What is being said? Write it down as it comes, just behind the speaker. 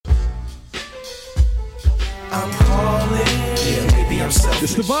I'm calling. Yeah, maybe I'm selfish.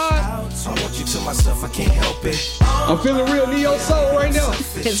 It's the vibe. I want you to myself, I can't help it. I'm feeling real neo soul right now.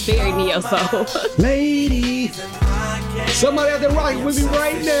 It's very neo soul. Lady, somebody out there rocking with me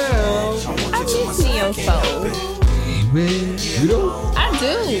right now. I miss neo soul. You know? I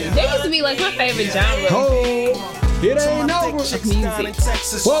do. They used to be like my favorite genre. Oh, it ain't over.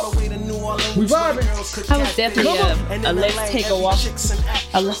 Music. Well, we vibing. I was definitely a let's take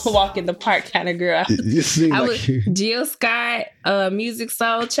a walk in the park kind of girl. You seem I like was Jill Scott, Music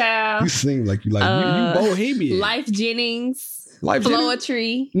Soul you Child, seem like you bohemian. Life Jennings, Life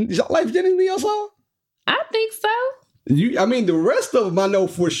Floetry. Jennings? Life Jennings neo soul? I think so. I mean, the rest of them I know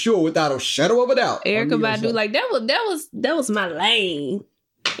for sure, without a shadow of a doubt. Erykah Badu, like that was my lane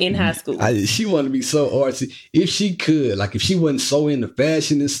in high school. She wanted to be so artsy. If she could, like if she wasn't so into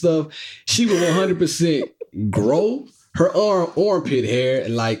fashion and stuff, she would 100% grow her armpit hair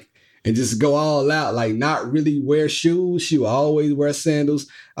and just go all out, like not really wear shoes. She would always wear sandals.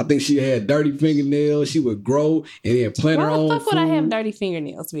 I think she had dirty fingernails. She would grow and then plant her own Why the fuck would I food. have dirty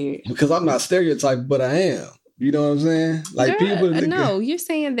fingernails, weird? Because I'm not stereotyped, but I am. You know what I'm saying? Like Girl, people. no, you're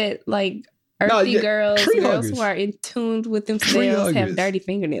saying that like earthy girls huggers. who are in tune with Tree themselves have huggers. dirty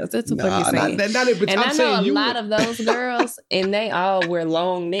fingernails. That's what you're Nah, saying. not it, but And I'm I know saying a you lot of those girls, and they all wear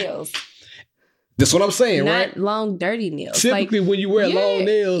long nails, That's what I'm saying, not right? long dirty nails. Typically, when you wear long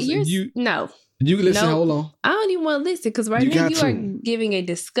nails, you listen. No. Hold on. I don't even want to listen because right You now got you to. are giving a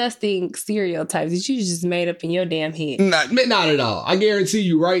disgusting stereotype that you just made up in your damn head. Not at all. I guarantee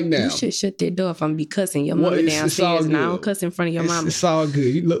you right now. You should shut that door if I'm be cussing your Well, mama it's all downstairs, and I good. don't cuss in front of your mama. It's all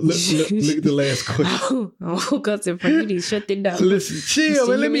good. You look at the last question. I don't cuss in front of you. Need to shut that door. Listen, chill,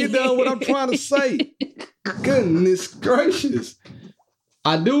 man. Let me get done what I'm trying to say. Goodness gracious.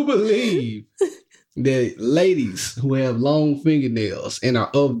 I do believe that ladies who have long fingernails and are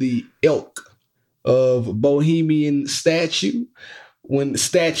of the ilk of bohemian when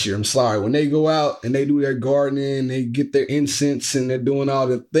they go out and they do their gardening, they get their incense and they're doing all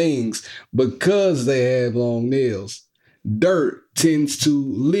the things because they have long nails. Dirt tends to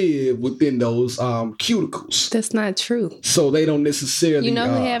live within those cuticles. That's not true. So they don't necessarily. You know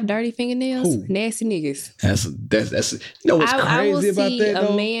who have dirty fingernails? who? Nasty niggas. That's you know what's I will crazy about see that a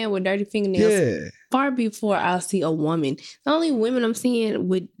though? man with dirty fingernails Yeah. far before I'll see a woman. The only women I'm seeing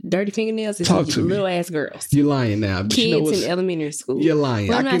with dirty fingernails is Talk to me. little ass girls. You're lying now. But you know Kids what's, in elementary school. you're lying.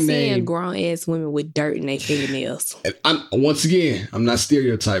 But I I'm not can seeing name. grown ass women with dirt in their fingernails. Once again, I'm not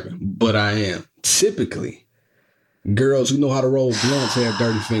stereotyping, but I am. Typically, girls who know how to roll blunts have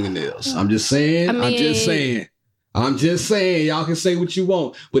dirty fingernails. I'm just saying. I'm just saying. Y'all can say what you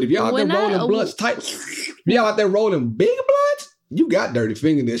want, but if y'all out there rolling blunts tight, if y'all out there rolling big blunts, you got dirty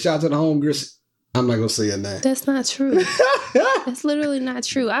fingernails. Shout out to the homegirls. I'm not gonna say her name. That's not true. That's literally not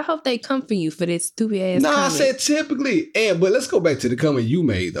true. I hope they come for you for this stupid ass No, I comment. said typically. But let's go back to the comment you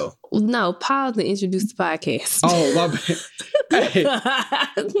made though. No, pause and introduce the podcast. Oh, my bad. Hey,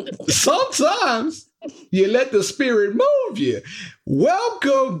 sometimes you let the spirit move you.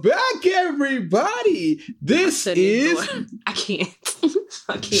 Welcome back, everybody. This is I can't.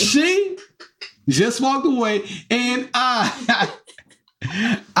 I can't. she just walked away, and I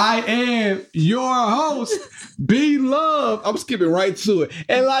am your host, B Love. I'm skipping right to it.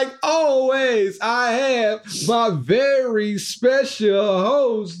 And like always, I have my very special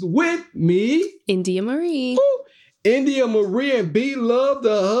host with me, India Marie. India Marie and B Love,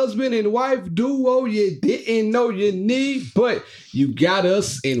 the husband and wife duo you didn't know you need, but you got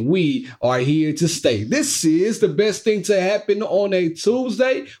us and we are here to stay. This is the best thing to happen on a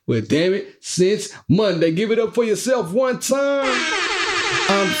Tuesday. Well, damn it, since Monday. Give it up for yourself one time.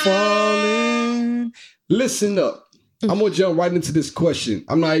 I'm falling. Listen up. I'm going to jump right into this question.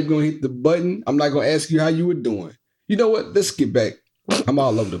 I'm not even going to hit the button. I'm not going to ask you how you were doing. You know what? Let's get back. I'm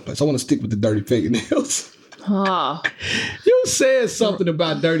all over the place. I want to stick with the dirty fingernails. Oh, You said something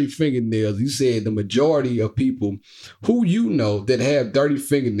about dirty fingernails. You said the majority of people who you know that have dirty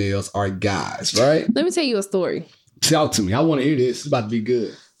fingernails are guys, right? let me tell you a story. Talk to me. I want to hear this. It's about to be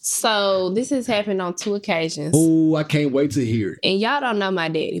good. So this has happened on 2 occasions. Oh, I can't wait to hear it. And y'all don't know my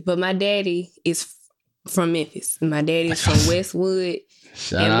daddy, but my daddy is from Memphis. My daddy is from Westwood.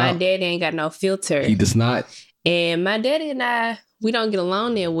 Shout and my out. daddy ain't got no filter. He does not. And my daddy and I, we don't get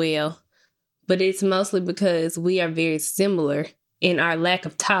along that well. But it's mostly because we are very similar in our lack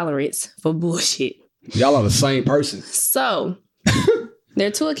of tolerance for bullshit. Y'all are the same person. So there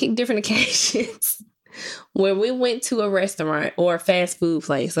are 2 different occasions where we went to a restaurant or a fast food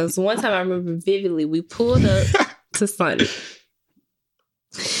place. So it's one time I remember vividly, we pulled up to Sunday.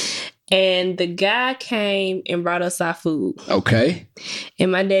 And the guy came and brought us our food. Okay.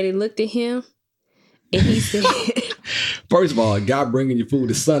 And my daddy looked at him And he said, First of all, a guy bringing you food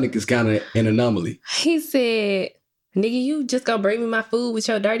to Sonic is kind of an anomaly. he said, nigga, you just gonna bring me my food with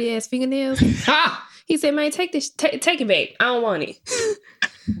your dirty ass fingernails? He said, man, take this, take it back. I don't want it.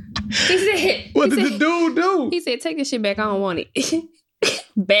 He said, What did the dude do? He said, take this shit back. I don't want it.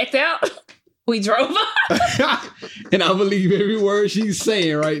 Backed out. We drove up. And I believe every word she's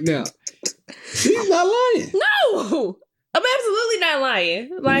saying right now. She's not lying. No, I'm absolutely not lying.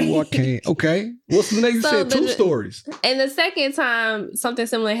 Like, Ooh, I can't. Okay. What's the next? You said two stories. And the second time, something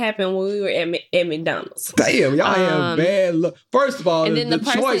similar happened when we were at McDonald's. Damn, y'all have bad luck. First of all, and then the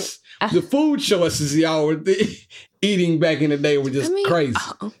choice, the food choices y'all were eating back in the day were just crazy.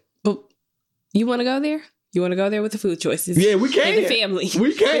 But you want to go there? You want to go there with the food choices? Yeah, we can. And the family.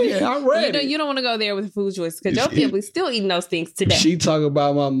 We can. I'm ready. You don't want to go there with the food choices because your family's still eating those things today. She talk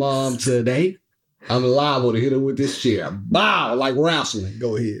about my mom today. I'm liable to hit her with this chair. Bow, like wrestling.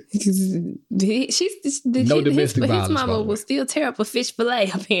 Go ahead. No domestic violence. His mama will still tear up a fish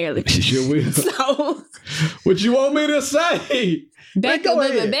fillet, apparently. She sure will. So, what you want me to say? Back in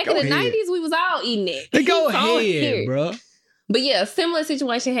the 90s, we was all eating it. Go ahead, bro. But yeah, a similar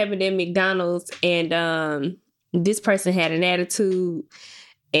situation happened at McDonald's, and this person had an attitude,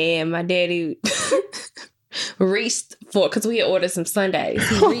 and my daddy reached for, because we had ordered some sundaes.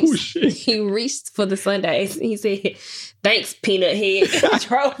 He reached for the sundaes. He said, "Thanks, peanut head." And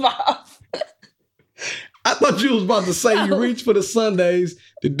drove off. I thought you was about to say you reached for the sundaes.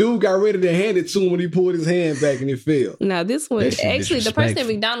 The dude got ready to hand it to him when he pulled his hand back and it fell. No, this one actually the person at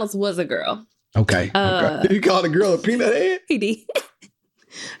McDonald's was a girl. Okay. Did he call the girl a peanut head? He did.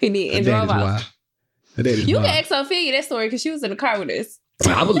 He did. And drove off. You can ask Ophelia that story because she was in the car with us.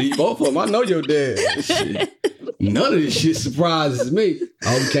 I believe both of them. I know your dad. None of this shit surprises me. I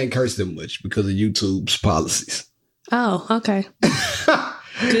hope you can't curse them much because of YouTube's policies. Oh, okay.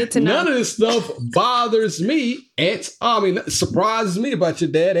 Good to know. None of this stuff bothers me. It surprises me about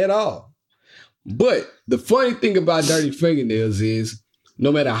your dad at all. But the funny thing about dirty fingernails is,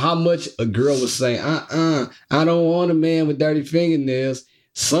 no matter how much a girl was saying, I don't want a man with dirty fingernails,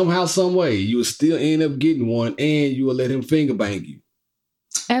 somehow, some way, you will still end up getting one and you will let him finger bang you.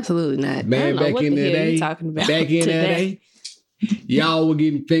 Absolutely not. Man, back in the day, y'all were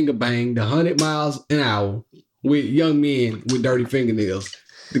getting finger banged 100 miles an hour with young men with dirty fingernails.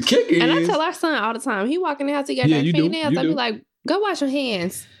 The kicker is... And I tell our son all the time, he walk in the house, he got dirty fingernails, I be like, go wash your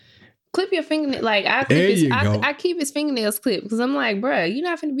hands. Clip your fingernails. Like, I keep his fingernails clipped because I'm like, bruh, you're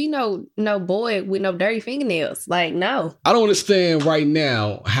not finna be no boy with no dirty fingernails. Like, no. I don't understand right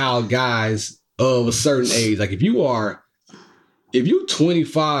now how guys of a certain age, like if you're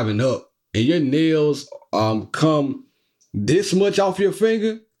 25 and up and your nails come this much off your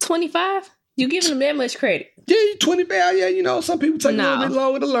finger. 25? You giving them that much credit? Yeah, you're 25. Yeah, some people take a little bit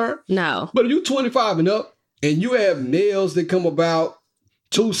longer to learn. No. But if you're 25 and up and you have nails that come about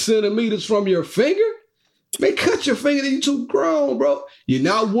 2 centimeters from your finger, man, cut your finger. You too grown, bro. You're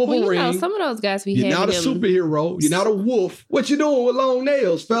not Wolverine. Well, some of those guys be. You're not a superhero. You're not a wolf. What you doing with long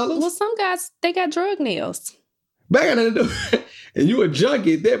nails, fellas? Well, some guys they got drug nails. Back in the day, and you a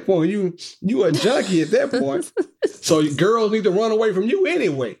junkie at that point. You a junkie at that point. So girls need to run away from you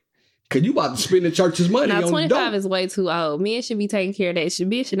anyway. Cause you about to spend the church's money. Now, 25 is way too old. Men should be taking care of that.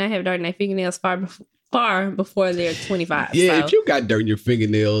 Should not have dirt in their fingernails far before they're 25. Yeah, so. If you got dirt in your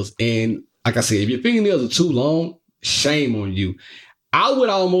fingernails, and like I said, if your fingernails are too long, shame on you. I would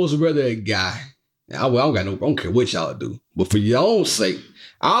almost rather a guy. I don't care what y'all do, but for your own sake,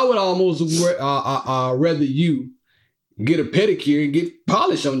 I would almost rather you get a pedicure and get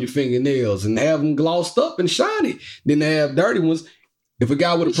polish on your fingernails and have them glossed up and shiny than to have dirty ones. If a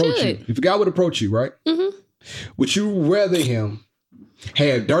guy would approach you, right? Mm-hmm. Would you rather him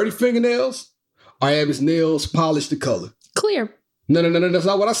have dirty fingernails or have his nails polished to color? Clear. No, that's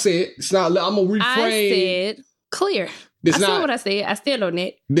not what I said. It's not. I'm gonna reframe. I said clear. I said what I said. I stand on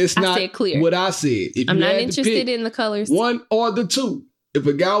it. I said clear. What I said. If I'm not interested in the colors. One or the two. If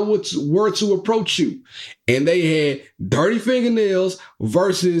a guy were to approach you and they had dirty fingernails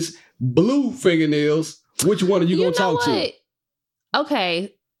versus blue fingernails, which one are you gonna talk to?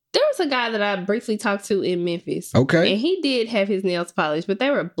 Okay, there was a guy that I briefly talked to in Memphis. Okay. And he did have his nails polished, but they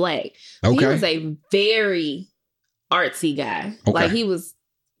were black. Okay. He was a very artsy guy. Okay. Like, he was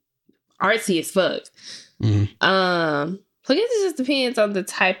artsy as fuck. Mm-hmm. So I guess it just depends on the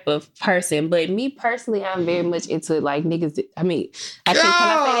type of person. But me personally, I'm very much into like niggas. I'm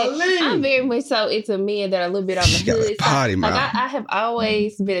very much so into men that are a little bit on the hood side. Like I have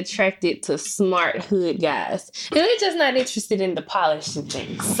always been attracted to smart hood guys. And they're just not interested in the polished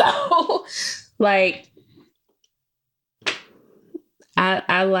things. So like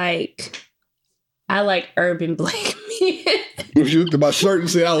I I like urban black men. If you looked at my shirt and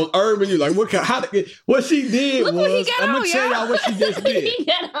said I was urban, you're like, what she did Look was, I'm going to tell y'all what she just did.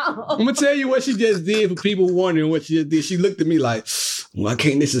 I'm going to tell you what she just did for people wondering what she just did. She looked at me like, well, I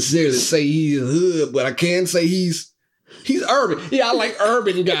can't necessarily say he's hood, but I can say he's urban. Yeah, I like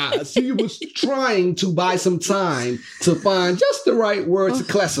urban guys. She was trying to buy some time to find just the right word to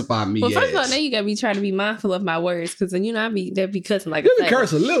classify me as. First of all, now you got to be trying to be mindful of my words because then, they'll be cussing like a You can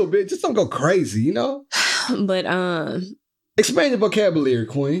curse a little bit. Just don't go crazy, But, expand your vocabulary,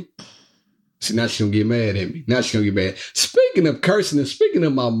 Queen. See, now she's going to get mad at me. Now she's going to get mad. Speaking of cursing and speaking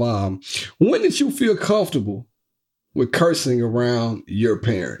of my mom, when did you feel comfortable with cursing around your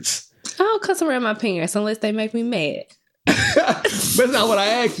parents? I don't cuss around my parents unless they make me mad. But that's not what I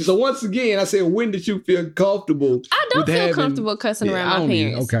asked you. So once again, I said, when did you feel comfortable? I don't feel comfortable cussing around my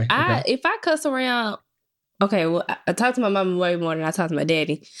parents. Okay. If I cuss around, well, I talk to my mom way more than I talk to my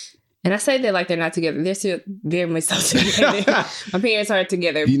daddy. And I say that like they're not together. They're still very much so together. My parents aren't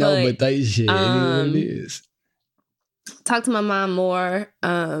together. But they shit. It is. Talk to my mom more.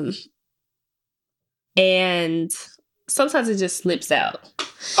 And sometimes it just slips out.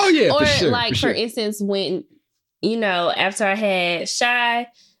 Oh, yeah, or for sure. Like, for instance, when, after I had Shy,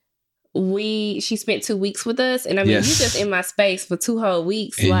 she spent 2 weeks with us. And you just in my space for 2 whole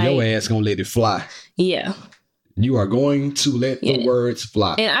weeks. And your ass gonna let it fly. Yeah. You are going to let the words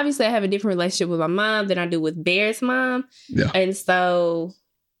fly. And obviously I have a different relationship with my mom than I do with Bear's mom. Yeah. And so,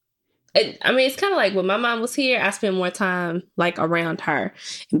 it's kind of like when my mom was here, I spent more time like around her.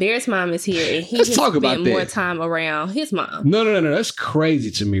 And Bear's mom is here and he spent more time around his mom. No. That's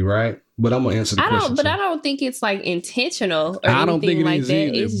crazy to me, right? But I'm gonna answer the question. I don't think it's like intentional or anything don't think it like is that.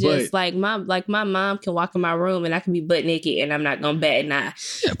 Either, it's just like my mom can walk in my room and I can be butt naked and I'm not gonna bat an eye.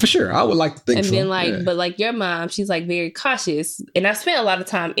 Yeah, for sure. I would like to think and so. And then but like your mom, she's like very cautious. And I spent a lot of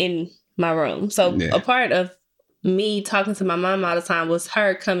time in my room. So a part of me talking to my mom all the time was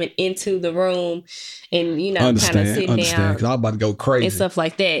her coming into the room and, kind of sitting down. Because I'm about to go crazy. And stuff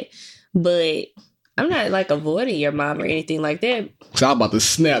like that. But I'm not like avoiding your mom or anything like that. So I'm about to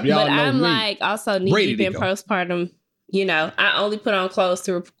snap. Y'all but know I'm me. like also knee deep in postpartum. I only put on clothes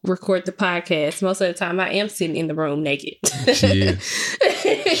to record the podcast. Most of the time I am sitting in the room naked. She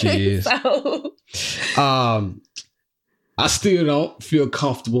is. So, I still don't feel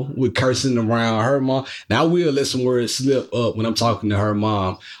comfortable with cursing around her mom. Now I will let some words slip up when I'm talking to her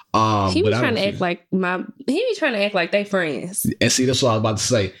mom. He be trying to act like they friends. And see, that's what I was about to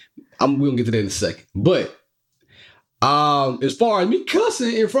say. We're gonna get to that in a second. But as far as me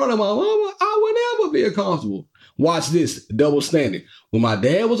cussing in front of my mama, I would never be uncomfortable. Watch this, double standard. When my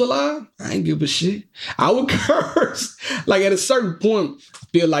dad was alive, I ain't give a shit. I would curse. Like at a certain point, I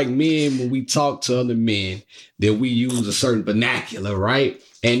feel like men, when we talk to other men, that we use a certain vernacular, right?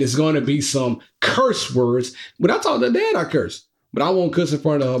 And it's going to be some curse words. When I talk to dad, I curse. But I won't cuss in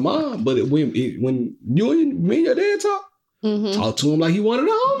front of her mom. But when me and your dad talk, talk to him like he one of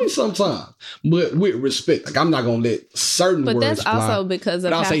the homies sometimes, but with respect. Like I'm not gonna let certain words. But that's also because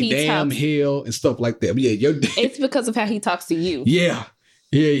of how he damn, talks. Hell, and stuff like that. But yeah, your dad. It's because of how he talks to you. Yeah,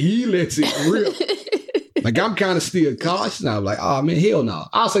 he lets it rip. Like I'm kind of still cautious now. Like, oh man, hell no.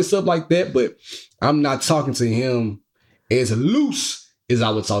 I'll say stuff like that, but I'm not talking to him as loose as I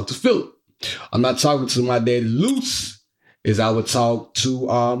would talk to Philip. I'm not talking to my daddy loose as I would talk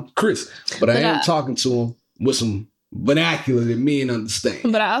to Chris. But I am talking to him with some vernacular that men understand.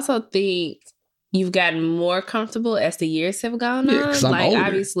 But I also think you've gotten more comfortable as the years have gone on. I'm like older.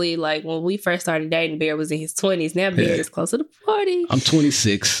 Obviously, like when we first started dating, Bear was in his 20s. Now Bear is closer to 40. I'm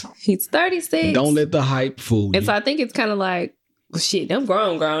 26. He's 36. Don't let the hype fool you. And so I think it's kind of like, well, shit, them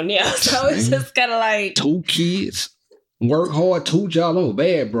grown now. So it's just kind of like 2 kids, work hard, 2 jobs. I'm a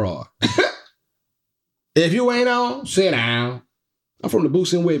bad broad. If you ain't on, sit down. I'm from the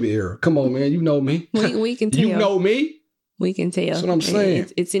Boosie and Webby era. Come on, man. You know me. We can tell. You know me. We can tell. That's what I'm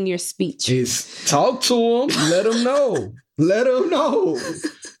saying. It's in your speech. It's talk to them. Let them know. Let them know.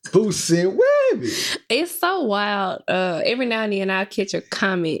 Boosie and Webby. It's so wild. Every now and then I'll catch a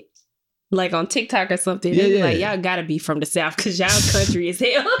comment like on TikTok or something. They be like, y'all gotta be from the South because y'all country as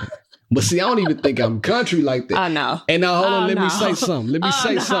hell. But see, I don't even think I'm country like that. I know. And now hold on, let me say something. Let me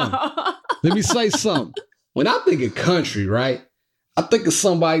say something. When I think of country, right? I think of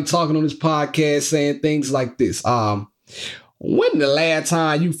somebody talking on this podcast saying things like this. When the last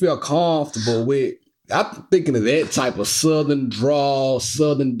time you feel comfortable with, I'm thinking of that type of Southern drawl,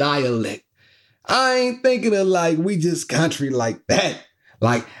 Southern dialect. I ain't thinking of like, we just country like that.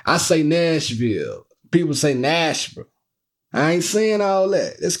 Like I say Nashville. People say Nashville. I ain't saying all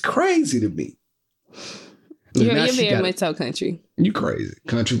that. It's crazy to me. You're very much so country. You crazy.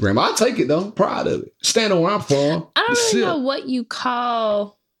 Country grandma. I take it, though. I'm proud of it. Stand on where I'm from. I don't really know what you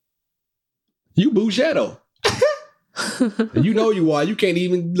call... You Bougetto. You know you are. You can't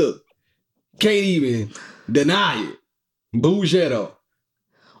even look. Can't even deny it. Bougetto.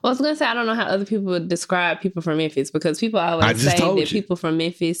 Well, I was going to say, I don't know how other people would describe people from Memphis, because people always say that people from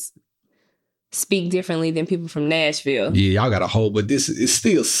Memphis speak differently than people from Nashville. Yeah, y'all got a whole, but this is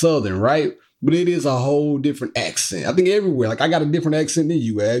still Southern, right? But it is a whole different accent. I think everywhere. Like, I got a different accent than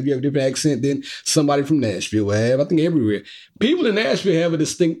you have. You have a different accent than somebody from Nashville have. I think everywhere. People in Nashville have a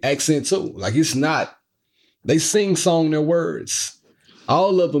distinct accent too. Like, it's not, they sing song their words.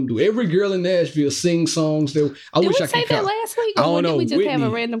 All of them do. Every girl in Nashville sings songs. Did we say that last week? I don't know. Did we just have a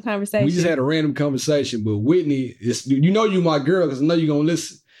random conversation? We just had a random conversation. But Whitney, you know you my girl because I know you're going to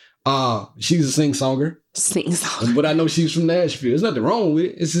listen. She's a sing-songer. Sing-songer. But I know she's from Nashville. There's nothing wrong with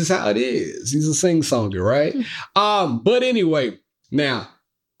it. It's just how it is. She's a sing-songer, right? But anyway, now,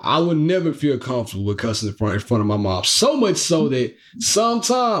 I would never feel comfortable with cussing in front of my mom. So much so that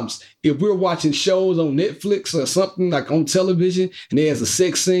sometimes if we're watching shows on Netflix or something like on television and there's a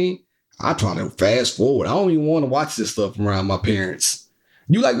sex scene, I try to fast forward. I don't even want to watch this stuff around my parents.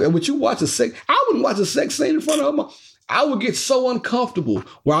 Would you watch a sex? I wouldn't watch a sex scene in front of my. I would get so uncomfortable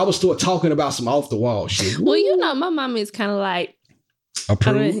where I would start talking about some off the wall shit. Well, you know, my mom is kind of like.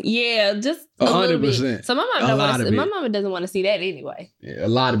 Yeah, just 100%. So my mama doesn't want to see that anyway. Yeah, a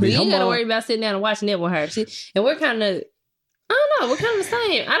lot of it. You ain't got to worry about sitting down and watching it with her. And we're kind of, I don't know, we're kind of the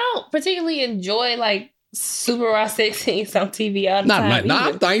same. I don't particularly enjoy like super raw sex scenes on TV all the time.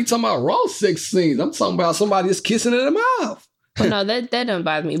 I ain't talking about raw sex scenes. I'm talking about somebody just kissing in the mouth. Well, no, that doesn't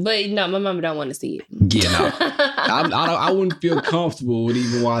bother me. But no, my mama don't want to see it. Yeah, no. I wouldn't feel comfortable with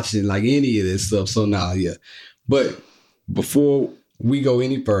even watching like any of this stuff. So yeah. But before we go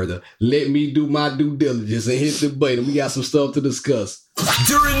any further, let me do my due diligence and hit the button. We got some stuff to discuss.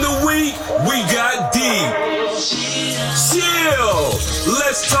 During the week, we got deep. Chill.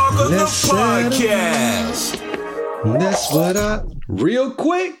 Let's talk on the podcast. That's what real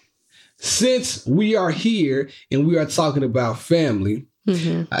quick, since we are here and we are talking about family,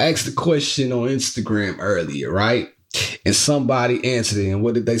 I asked a question on Instagram earlier, right? And somebody answered it. And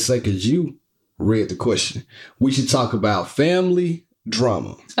what did they say? Because you read the question. We should talk about family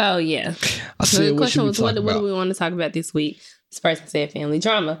drama. Oh, yeah. I said, the question was, what do we want to talk about this week? This person said family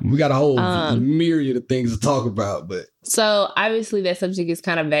drama. We got a whole myriad of things to talk about, but... So, obviously, that subject is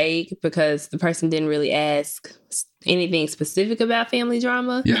kind of vague because the person didn't really ask anything specific about family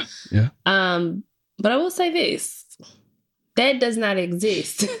drama. Yeah. But I will say this. That does not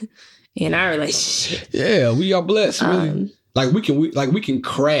exist in our relationship. Yeah, we are blessed, really. We can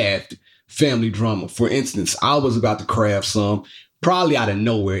craft family drama. For instance, I was about to craft some, probably out of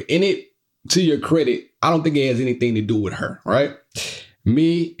nowhere. And it, to your credit, I don't think it has anything to do with her, right?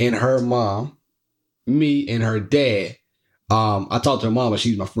 Me and her mom, me and her dad. I talked to her mom, but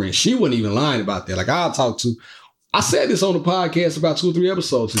she's my friend. She wasn't even lying about that. Like, I said this on the podcast about 2 or 3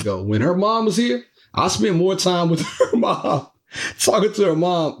 episodes ago. When her mom was here, I spent more time with her mom, talking to her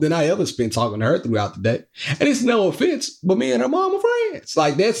mom, than I ever spent talking to her throughout the day. And it's no offense, but me and her mom are friends.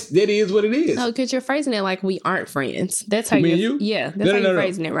 Like, that is what it is. No, because you're phrasing it like we aren't friends. That's how you? Yeah, that's how you're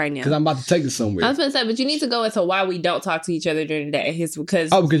phrasing it right now. Because I'm about to take it somewhere. I was going to say, but you need to go into why we don't talk to each other during the day. It's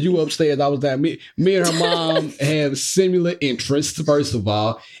because... Oh, because you were upstairs. I was down. Me and her mom have similar interests, first of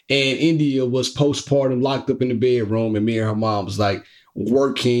all. And India was postpartum, locked up in the bedroom. And me and her mom was like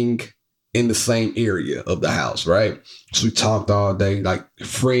working in the same area of the house, right? So we talked all day, like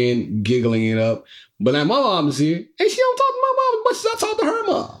friend giggling it up. But now my mom is here, and she don't talk to my mom as much as I talk to her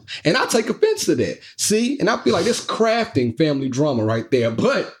mom. And I take offense to that. See? And I feel like this crafting family drama right there.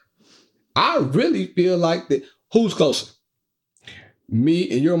 But I really feel like that. Who's closer? Me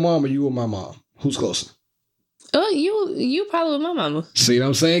and your mom, or you and my mom? Who's closer? Oh, you probably with my mama. See what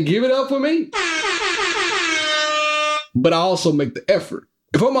I'm saying? Give it up for me. But I also make the effort.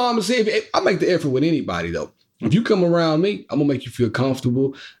 If her mom is here, I make the effort with anybody, though. If you come around me, I'm going to make you feel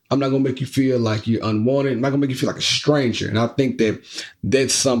comfortable. I'm not going to make you feel like you're unwanted. I'm not going to make you feel like a stranger. And I think that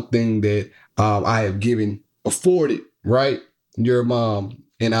that's something that I have afforded, right? Your mom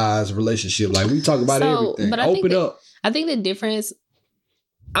and I's relationship. Like, we talk about everything. But Open up. I think the difference,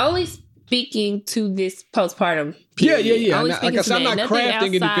 only speaking to this postpartum period. Yeah. Like I said, I'm not crafting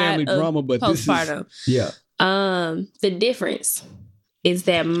any family drama, but postpartum. This is... Yeah. The difference is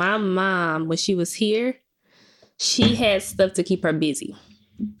that my mom, when she was here, she had stuff to keep her busy.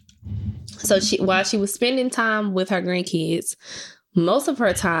 So while she was spending time with her grandkids, most of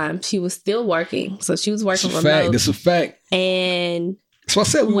her time she was still working. So she was working remote. That's a fact. And so I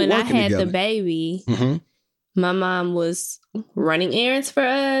said when I had the baby, my mom was running errands for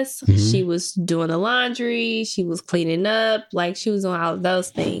us. Mm-hmm. She was doing the laundry. She was cleaning up. Like, she was doing all of those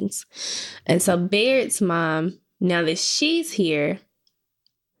things. And so Barrett's mom, now that she's here,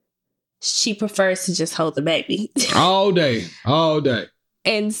 she prefers to just hold the baby. All day.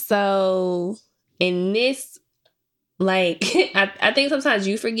 And so in this, like, I think sometimes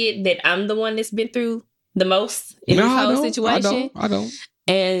you forget that I'm the one that's been through the most in this whole situation. I don't.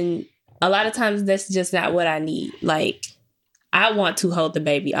 And a lot of times that's just not what I need. Like, I want to hold the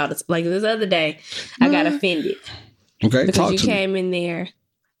baby all the time. Like, this other day, I got offended. Okay, because you came in there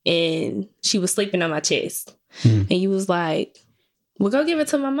and she was sleeping on my chest. Mm-hmm. And you was like, well, go give it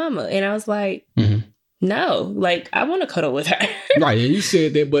to my mama. And I was like, no, like, I want to cuddle with her. Right, and you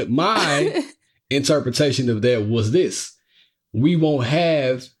said that, but my interpretation of that was this. We won't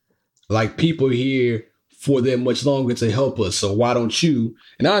have, like, people here for that much longer to help us. So why don't you,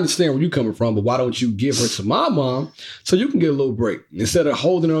 and I understand where you're coming from, but why don't you give her to my mom so you can get a little break? Instead of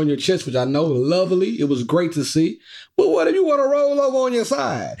holding her on your chest, which I know lovely, it was great to see. But what if you want to roll over on your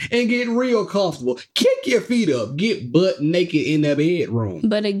side and get real comfortable? Kick your feet up, get butt naked in the bedroom.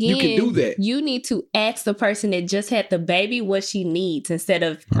 But again, you can do that. You need to ask the person that just had the baby what she needs instead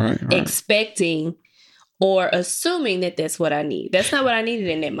of expecting or assuming that that's what I need. That's not what I needed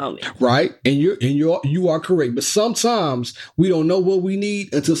in that moment. Right. And you are correct. But sometimes we don't know what we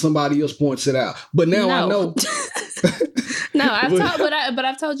need until somebody else points it out. But now I know. No,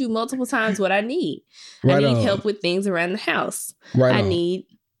 I've told you multiple times what I need. I need help with things around the house. I need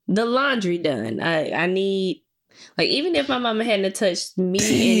the laundry done. I need, like, even if my mama hadn't touched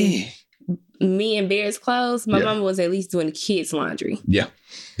me and Bear's clothes, my mama was at least doing the kids' laundry. Yeah.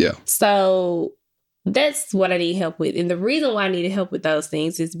 Yeah. So that's what I need help with. And the reason why I needed help with those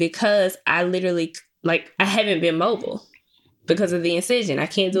things is because I literally, like, I haven't been mobile because of the incision. I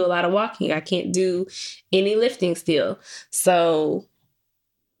can't do a lot of walking. I can't do any lifting still. So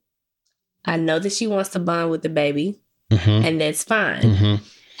I know that she wants to bond with the baby, and that's fine. Mm-hmm.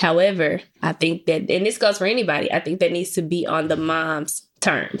 However, I think that, and this goes for anybody, I think that needs to be on the mom's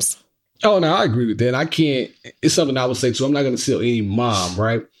terms. Oh, no, I agree with that. I can't, it's something I would say too. I'm not going to tell any mom,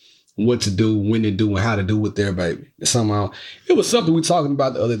 right, what to do, when to do, and how to do with their baby. Somehow, it was something we talking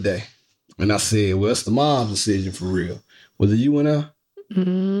about the other day. And I said, well, it's the mom's decision for real. Was it you and her?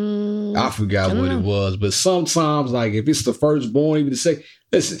 I forgot what it was. But sometimes, like, if it's the firstborn, even to say,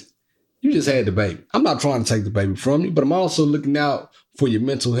 listen, you just had the baby. I'm not trying to take the baby from you, but I'm also looking out for your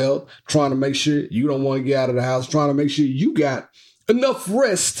mental health, trying to make sure you don't want to get out of the house, trying to make sure you got enough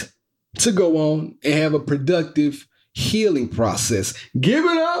rest to go on and have a productive healing process. Give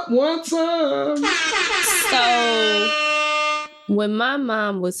it up one time. So when my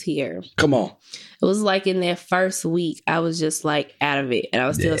mom was here, come on, it was like in that first week, I was just like out of it. And I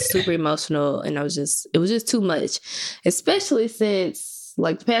was still super emotional. And it was just too much, especially since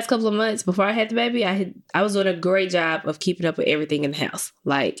like the past couple of months before I had the baby, I was doing a great job of keeping up with everything in the house.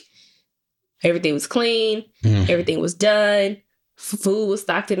 Like, everything was clean, everything was done, food was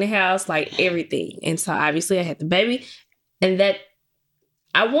stocked in the house, like everything. And so obviously I had the baby, and that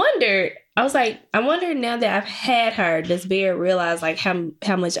I wonder now that I've had her, does Bear realize like how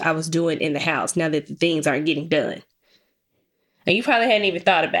much I was doing in the house now that the things aren't getting done? And you probably hadn't even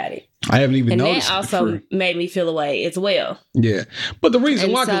thought about it. I haven't even noticed. And that also made me feel away as well. Yeah. But the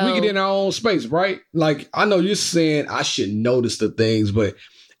reason why, because we get in our own space, right? Like, I know you're saying I should notice the things, but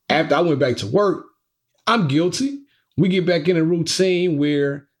after I went back to work, I'm guilty. We get back in a routine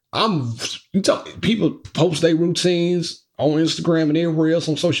where people post their routines on Instagram and everywhere else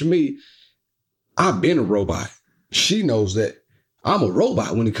on social media. I've been a robot. She knows that I'm a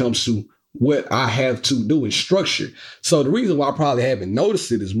robot when it comes to what I have to do in structure. So the reason why I probably haven't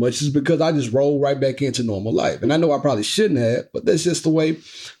noticed it as much is because I just roll right back into normal life. And I know I probably shouldn't have, but that's just the way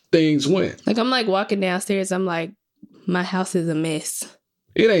things went. Like, I'm like walking downstairs, I'm like, my house is a mess.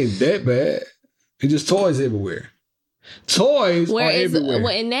 It ain't that bad. It's just toys everywhere. Toys are everywhere.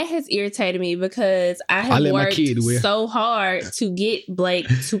 Well, and that has irritated me because I have worked so hard to get Blake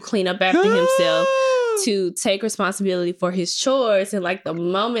to clean up after himself, to take responsibility for his chores. And like the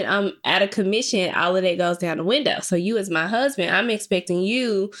moment I'm out of commission, all of that goes down the window. So you as my husband, I'm expecting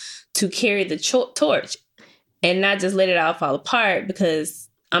you to carry the torch and not just let it all fall apart because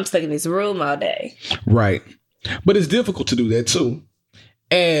I'm stuck in this room all day. Right. But it's difficult to do that too.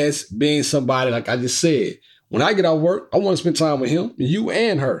 As being somebody, like I just said, when I get out of work, I want to spend time with him, you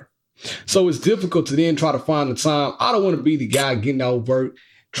and her. So it's difficult to then try to find the time. I don't want to be the guy getting out of work,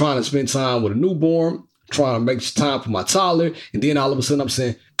 trying to spend time with a newborn, trying to make time for my toddler. And then all of a sudden I'm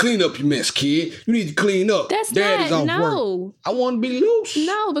saying, clean up your mess, kid. You need to clean up. That's Daddy's not, off work. I want to be loose.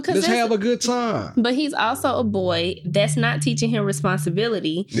 No, because let's have a good time. But he's also a boy. That's not teaching him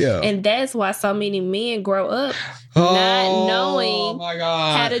responsibility. Yeah. And that's why so many men grow up not knowing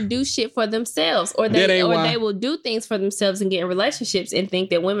how to do shit for themselves. Or they will do things for themselves and get in relationships and think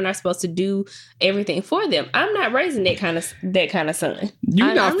that women are supposed to do everything for them. I'm not raising that kind of son.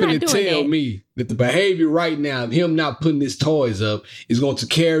 You're not finna tell me that the behavior right now of him not putting his toys up is going to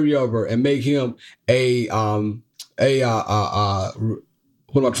carry over and make him what am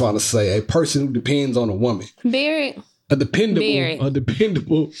I trying to say? A person who depends on a woman. Barrett. A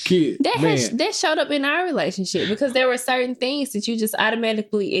dependable kid. That showed up in our relationship because there were certain things that you just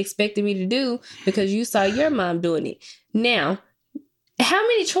automatically expected me to do because you saw your mom doing it. Now, how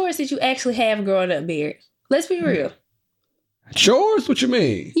many chores did you actually have growing up, Barrett? Let's be real. Chores? What you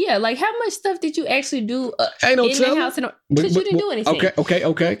mean? Yeah, like how much stuff did you actually do Ain't no in the house? Because you didn't do anything.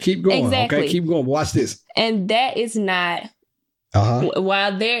 Okay. Keep going. Exactly. Okay, keep going. Watch this. And that is not...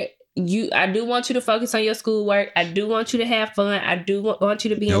 While I do want you to focus on your schoolwork. I do want you to have fun. I do want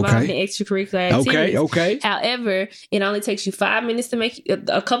you to be involved in extracurricular activities. Okay. However, it only takes you 5 minutes to make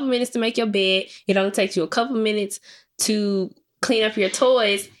a couple minutes to make your bed. It only takes you a couple minutes to clean up your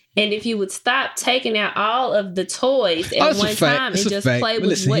toys. And if you would stop taking out all of the toys at one time and just play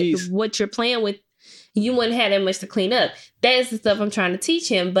with what you're playing with, you wouldn't have that much to clean up. That's the stuff I'm trying to teach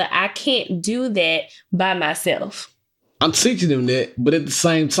him, but I can't do that by myself. I'm teaching him that, but at the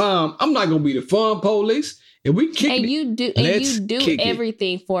same time, I'm not gonna be the fun police. And we kick and you do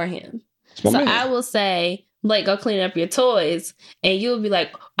everything for him. So I will say, like, go clean up your toys, and you'll be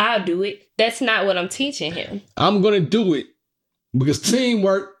like, I'll do it. That's not what I'm teaching him. I'm gonna do it because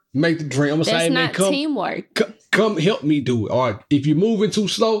teamwork make the dream. I'm gonna say, not teamwork. Come help me do it. Or if you're moving too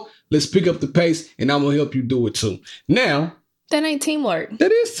slow, let's pick up the pace, and I'm gonna help you do it too. Now. That ain't teamwork. That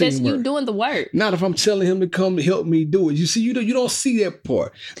is teamwork. That's you doing the work. Not if I'm telling him to come help me do it. You see, you don't see that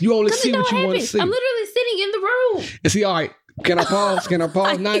part. You only see what you want to see. I'm literally sitting in the room. And see, all right, can I pause?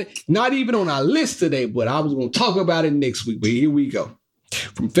 Not even on our list today, but I was going to talk about it next week. But here we go.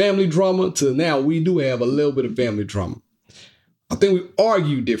 From family drama to now, we do have a little bit of family drama. I think we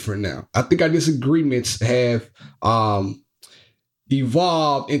argue different now. I think our disagreements have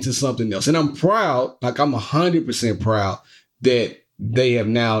evolved into something else. And I'm proud, like I'm 100% proud that they have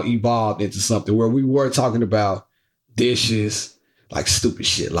now evolved into something where we were talking about dishes, like stupid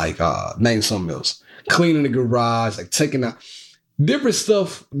shit, like name something else. Cleaning the garage, like taking out different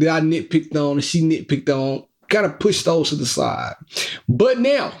stuff that I nitpicked on and she nitpicked on, kind of pushed those to the side. But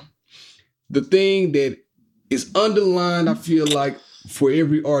now, the thing that is underlined, I feel like, for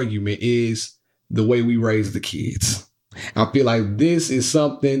every argument is the way we raise the kids. I feel like this is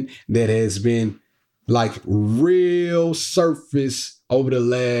something that has been like real surface over the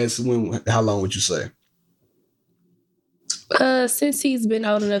last, how long would you say? Since he's been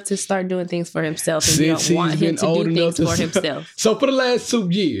old enough to start doing things for himself and you don't want him to do things for himself. So for the last 2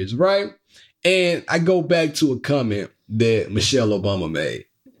 years, right? And I go back to a comment that Michelle Obama made.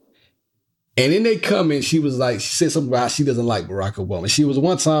 And in that comment, she said something about how she doesn't like Barack Obama. She was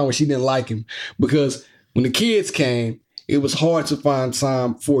one time where she didn't like him because when the kids came, it was hard to find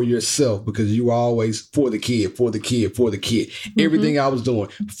time for yourself because you were always for the kid. Mm-hmm. Everything I was doing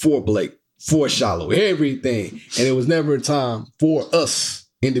for Blake, for Shiloh, everything. And it was never a time for us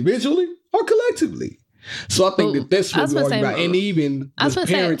individually or collectively. So I think that's what we're talking about. And even with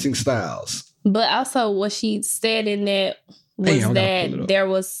parenting styles. But also what she said in that was that there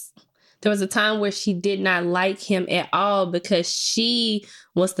was a time where she did not like him at all because she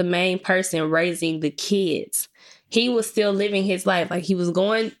was the main person raising the kids. He was still living his life. Like he was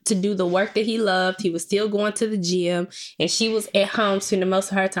going to do the work that he loved. He was still going to the gym and she was at home spending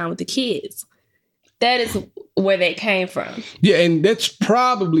most of her time with the kids. That is where that came from. Yeah. And that's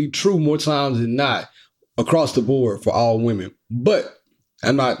probably true more times than not across the board for all women. But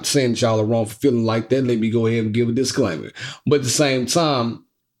I'm not saying that y'all are wrong for feeling like that. Let me go ahead and give a disclaimer. But at the same time,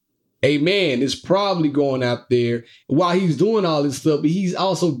 a man is probably going out there while he's doing all this stuff, but he's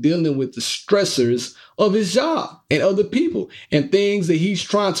also dealing with the stressors of his job and other people and things that he's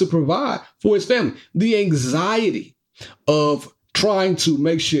trying to provide for his family. The anxiety of trying to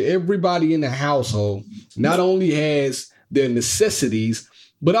make sure everybody in the household not only has their necessities,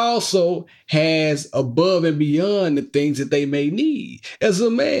 but also has above and beyond the things that they may need. As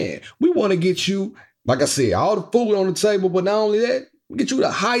a man, we want to get you, like I said, all the food on the table, but not only that, get you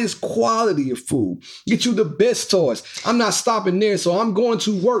the highest quality of food, get you the best toys. I'm not stopping there, so I'm going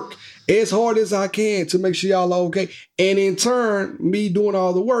to work as hard as I can to make sure y'all are okay. And in turn, me doing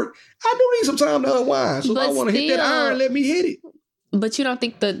all the work, I do need some time to unwind. So I want to hit that iron, let me hit it. But you don't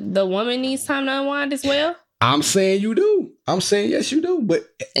think the woman needs time to unwind as well? I'm saying you do. I'm saying yes, you do. But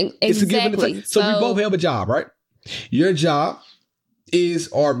it's a give and a take. So we both have a job, right? Your job is,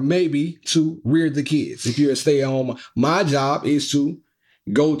 or maybe to rear the kids. If you're a stay-at-home, my job is to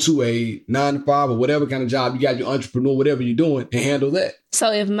go to a 9-to-5 or whatever kind of job you got, your entrepreneur, whatever you're doing, and handle that.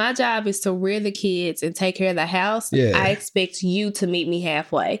 So if my job is to rear the kids and take care of the house, I expect you to meet me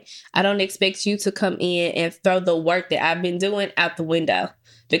halfway. I don't expect you to come in and throw the work that I've been doing out the window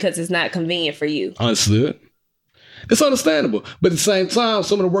because it's not convenient for you. Understood. It's understandable. But at the same time,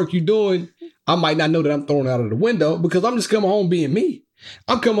 some of the work you're doing, I might not know that I'm throwing out of the window because I'm just coming home being me.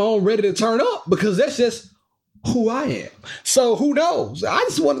 I'm coming home ready to turn up because that's just who I am. So who knows? I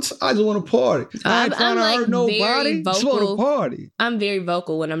just want to party. I ain't trying to hurt nobody. Just want to party. I'm very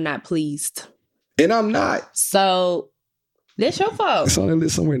vocal when I'm not pleased. And I'm not. So that's your fault. It's only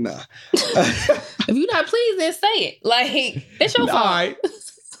lit somewhere now. If you're not pleased, then say it. Like, that's your fault. All right.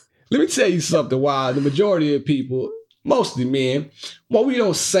 Let me tell you something. Why the majority of people, mostly men, well, we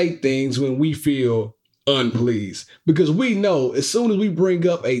don't say things when we feel unpleased, because we know as soon as we bring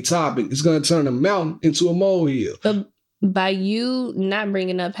up a topic, it's going to turn a mountain into a molehill. But by you not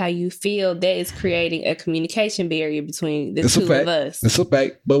bringing up how you feel, that is creating a communication barrier between the two of us. That's a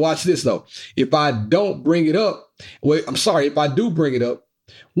fact. But watch this though. If I don't bring it up, if I do bring it up,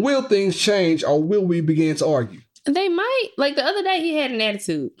 will things change or will we begin to argue? They might. Like the other day, he had an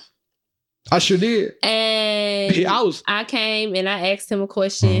attitude. I sure did. And I came and I asked him a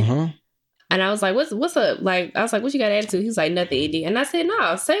question. Uh-huh. And I was like, what's up? Like, I was like, what you got attitude? He was like, nothing, Eddie. And I said,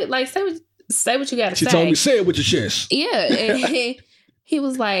 no, say what you got to say. She told me, say it with your chest. Yeah. And he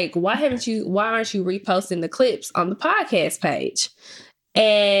was like, why aren't you reposting the clips on the podcast page?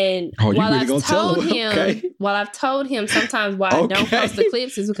 And while I've told him sometimes why I don't post the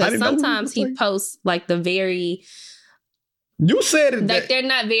clips is because sometimes he posts like the very... You said it. Like they're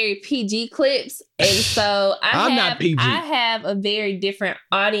not very PG clips. And so I have a very different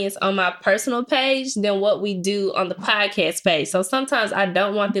audience on my personal page than what we do on the podcast page. So sometimes I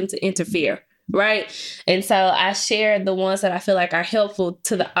don't want them to interfere. Right. And so I share the ones that I feel like are helpful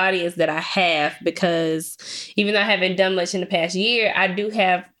to the audience that I have, because even though I haven't done much in the past year, I do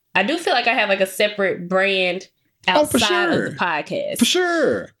feel like I have like a separate brand outside of the podcast. For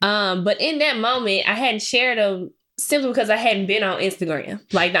sure. But in that moment, I hadn't shared them simply because I hadn't been on Instagram.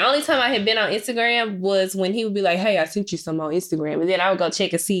 Like the only time I had been on Instagram was when he would be like, hey, I sent you some on Instagram. And then I would go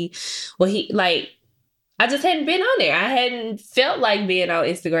check and see what he like. I just hadn't been on there. I hadn't felt like being on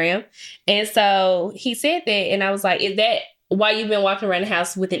Instagram. And so he said that. And I was like, is that why you've been walking around the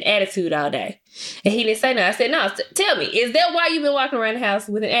house with an attitude all day? And he didn't say no. I said, no, tell me, is that why you've been walking around the house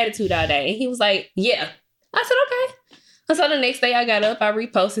with an attitude all day? And he was like, yeah. I said, okay. And so the next day I got up, I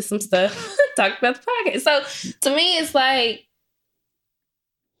reposted some stuff, talked about the podcast. So to me, it's like,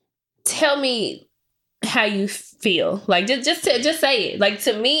 tell me how you feel. Like, just say it. Like,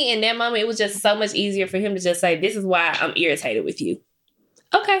 to me, in that moment, it was just so much easier for him to just say, this is why I'm irritated with you.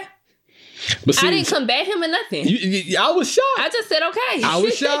 Okay. But see, I didn't combat him or nothing. I was shocked. I just said, okay. I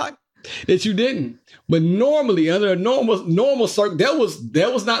was shocked that you didn't. But normally, under a normal circle, that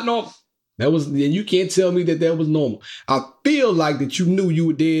was not normal. And you can't tell me that was normal. I feel like that you knew you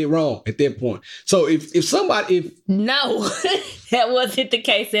were dead wrong at that point. So if no, that wasn't the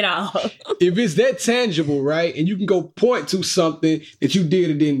case at all. If it's that tangible, right, and you can go point to something that you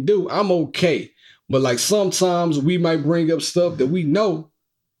did or didn't do, I'm okay. But like sometimes we might bring up stuff that we know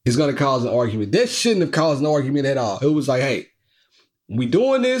is going to cause an argument. That shouldn't have caused an argument at all. It was like, hey, we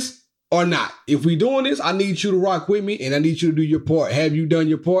doing this or not? If we doing this, I need you to rock with me and I need you to do your part. Have you done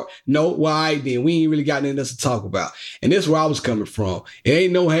your part? No? Well, all right, then. We ain't really got nothing else to talk about. And that's where I was coming from. It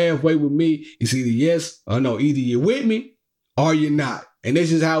ain't no halfway with me. It's either yes or no. Either you're with me or you're not. And that's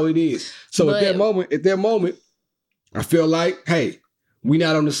just how it is. So at that moment, I feel like, hey, we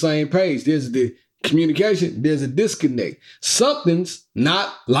not on the same page. There's the communication. There's a disconnect. Something's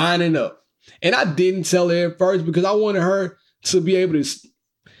not lining up. And I didn't tell her at first because I wanted her to be able to...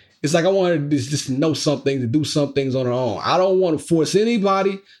 It's like I wanted to just know something, to do some things on her own. I don't want to force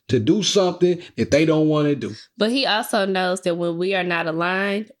anybody to do something that they don't want to do. But he also knows that when we are not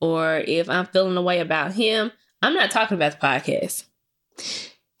aligned, or if I'm feeling a way about him, I'm not talking about the podcast.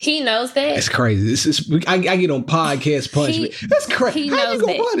 He knows that. It's crazy. I get on podcast punishment. That's crazy. How you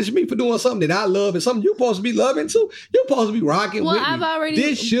gonna punish me for doing something that I love and something you're supposed to be loving too? You're supposed to be rocking with me.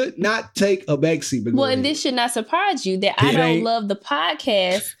 This should not take a backseat. Well, and this should not surprise you that I don't love the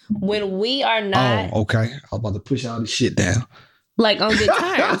podcast when we are not. Oh, okay. I was about to push all this shit down. Like on good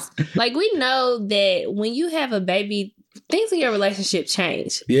terms. Like we know that when you have a baby things in your relationship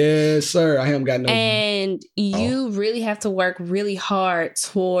change. Yes, sir. I haven't got no. And you really have to work really hard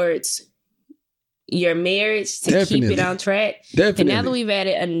towards your marriage to keep it on track. Definitely. And now that we've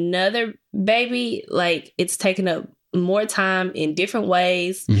added another baby, like it's taken up more time in different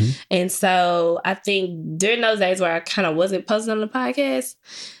ways. Mm-hmm. And so I think during those days where I kind of wasn't posting on the podcast,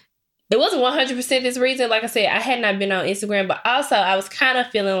 it wasn't 100% this reason. Like I said, I had not been on Instagram, but also I was kind of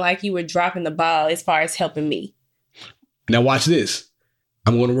feeling like you were dropping the ball as far as helping me. Now watch this.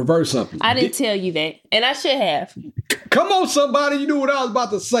 I'm going to reverse something. I didn't tell you that, and I should have. Come on, somebody. You knew what I was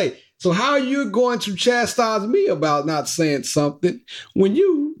about to say. So how are you going to chastise me about not saying something when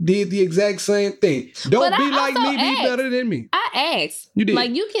you did the exact same thing? Don't be like me, be better than me. I asked. You did.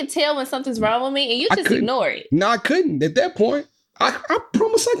 Like, you can tell when something's wrong with me, and you just ignore it. No, I couldn't. At that point, I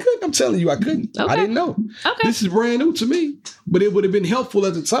promise I couldn't. I'm telling you, I couldn't. Okay. I didn't know. Okay. This is brand new to me. But it would have been helpful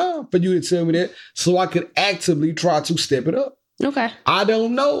at the time for you to tell me that so I could actively try to step it up. Okay. I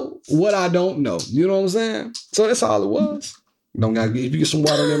don't know what I don't know. You know what I'm saying? So that's all it was. Don't gotta if you get some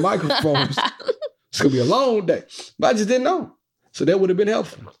water on their microphones, it's gonna be a long day. But I just didn't know. So that would have been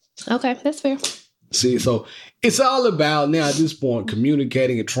helpful. Okay, that's fair. See, so it's all about now at this point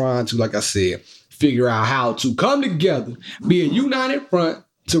communicating and trying to, like I said, figure out how to come together, be a united front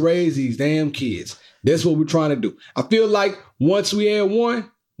to raise these damn kids. That's what we're trying to do. I feel like once we had one,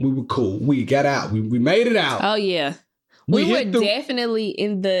 we were cool. We got out. We made it out. Oh yeah. We were definitely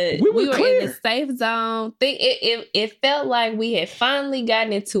in the we were in the safe zone. It felt like we had finally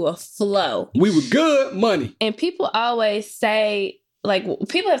gotten into a flow. We were good money. And people always say, like,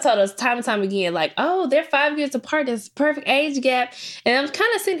 people have told us time and time again, like, oh, they're 5 years apart. There's a perfect age gap. And I'm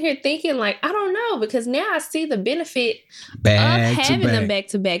kind of sitting here thinking, like, I don't know, because now I see the benefit of having them back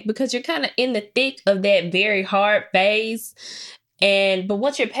to back, because you're kind of in the thick of that very hard phase. But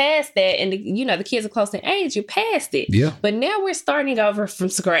once you're past that, and the kids are close in age, you're past it. Yeah. But now we're starting over from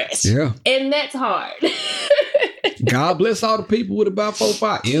scratch. Yeah. And that's hard. God bless all the people with about 4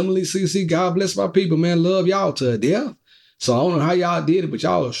 5. Emily, CC, God bless my people, man. Love y'all to death. So I don't know how y'all did it, but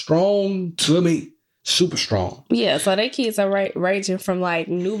y'all are strong to me. Super strong. Yeah, so their kids are ranging from like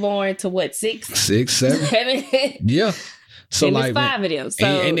newborn to what, 6? 6, 7. Yeah. So and like, there's 5 of them. So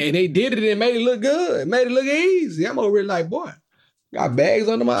and they did it and made it look good. Made it look easy. I'm over here like, boy, got bags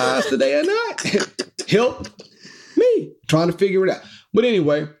under my eyes today or not? Help me trying to figure it out. But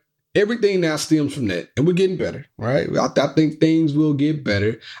anyway, everything now stems from that. And we're getting better, right? I think things will get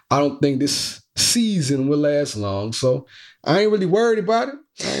better. I don't think this season will last long. So I ain't really worried about it.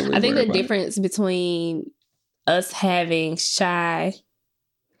 I think the difference between us having Shy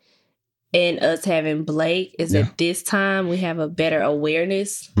and us having Blake is that this time we have a better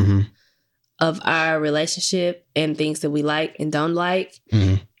awareness of our relationship and things that we like and don't like.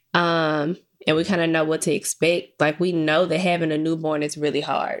 And we kind of know what to expect. Like, we know that having a newborn is really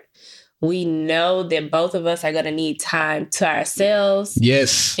hard. We know that both of us are going to need time to ourselves.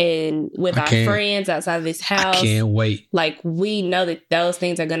 Yes. And with our friends outside of this house. I can't wait. Like, we know that those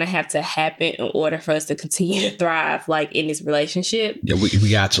things are going to have to happen in order for us to continue to thrive, like, in this relationship. Yeah, we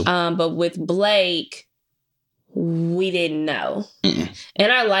got to. But with Blake, we didn't know.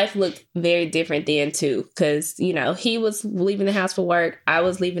 And our life looked very different then, too. Because, he was leaving the house for work. I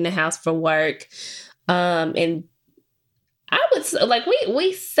was leaving the house for work. And I would like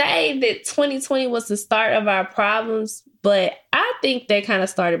we say that 2020 was the start of our problems, but I think they kind of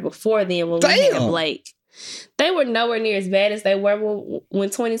started before then when we had Blake. They were nowhere near as bad as they were when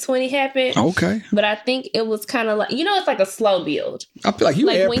 2020 happened. Okay. But I think it was kind of like, it's like a slow build. I feel like you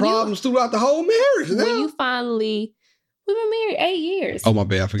had problems throughout the whole marriage. When you finally, we've been married 8 years. Oh, my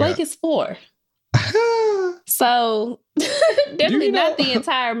bad. I forgot. Blake is 4. So definitely not the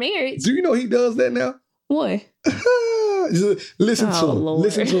entire marriage. Do you know he does that now? What? Just listen to him. Lord.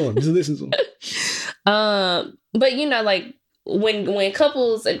 Listen to him. Just listen to him. But like when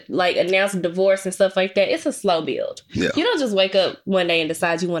couples like announce a divorce and stuff like that, it's a slow build. Yeah. You don't just wake up one day and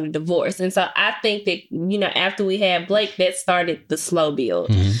decide you want a divorce. And so I think that after we had Blake, that started the slow build.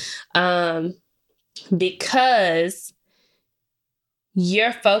 Because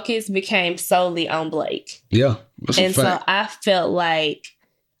your focus became solely on Blake. Yeah. And so I felt like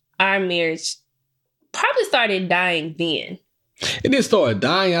our marriage probably started dying then. It didn't start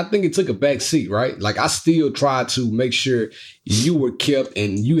dying. I think it took a back seat, right? Like, I still tried to make sure you were kept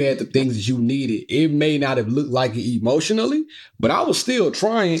and you had the things that you needed. It may not have looked like it emotionally, but I was still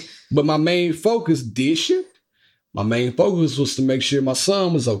trying. But my main focus did shift. My main focus was to make sure my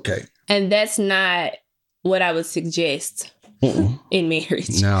son was okay. And that's not what I would suggest in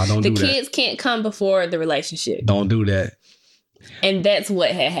marriage. No, don't do that. The kids can't come before the relationship. Don't do that. And that's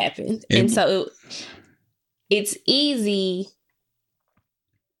what had happened. And so it's easy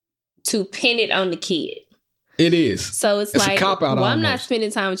to pin it on the kid. It is. So it's like, a cop-out well, almost. I'm not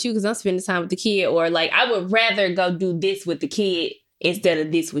spending time with you because I'm spending time with the kid. Or like, I would rather go do this with the kid instead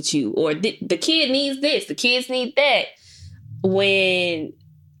of this with you. Or the kid needs this. The kids need that. When,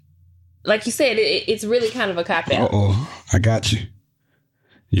 like you said, it's really kind of a cop-out. I got you.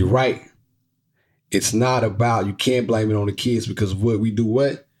 You're right. It's not about, you can't blame it on the kids because of what we do.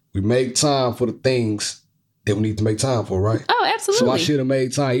 We make time for the things that we need to make time for, right? Oh, absolutely. So I should have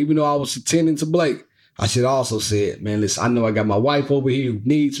made time. Even though I was attending to Blake, I should also said, man, listen, I know I got my wife over here who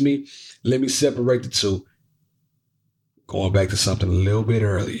needs me. Let me separate the two. Going back to something a little bit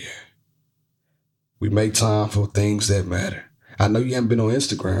earlier. We make time for things that matter. I know you haven't been on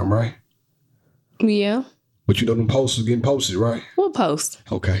Instagram, right? Yeah. But you know them posts are getting posted, right? What post?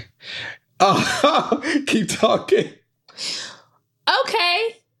 Okay. Keep talking.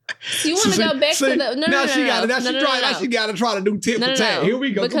 Okay. So you want to go back to the... No, she got to try to do tip for tat. Here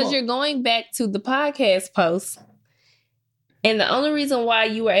we go. Because you're going back to the podcast post. And the only reason why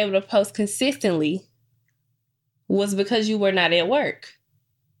you were able to post consistently was because you were not at work.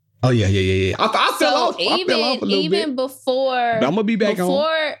 Oh, yeah. I fell off a little bit. Even before... But I'm going to be back on.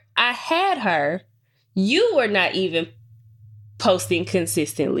 Before I had her, you were not even posting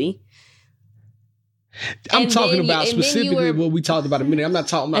consistently. I'm talking about specifically what we talked about a minute. I'm not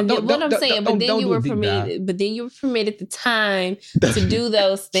talking about what I'm saying. But then you were permitted the time to do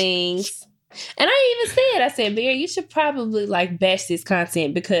those things. And I even said, Bear, you should probably like bash this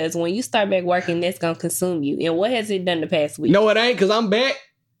content because when you start back working, that's gonna consume you. And what has it done the past week? No, it ain't, because I'm back.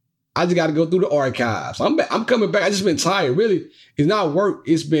 I just got to go through the archives. I'm back. I'm coming back. I just been tired. Really, it's not work.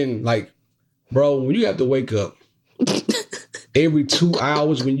 It's been like, bro, when you have to wake up every 2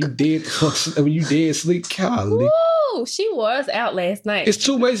 hours when you dead sleep, golly. Woo, she was out last night. It's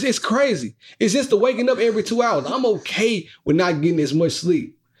too much. It's crazy. It's just the waking up every 2 hours. I'm okay with not getting as much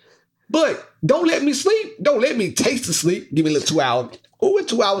sleep. But don't let me sleep. Don't let me taste the sleep. Give me a little 2 hours. Oh,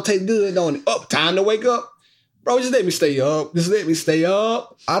 2 hours taste good on it. Up, time to wake up. Bro, just let me stay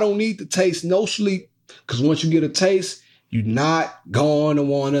up. I don't need to taste no sleep. Because once you get a taste, you're not going to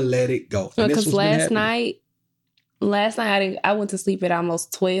want to let it go. Because last night I went to sleep at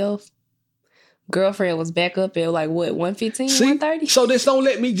almost 12. Girlfriend was back up at like what, 1:15, 1:30? So don't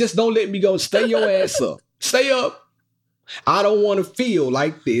let me go. Stay your ass up. Stay up. I don't want to feel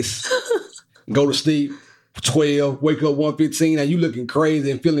like this. Go to sleep 12, wake up 1:15, and you looking crazy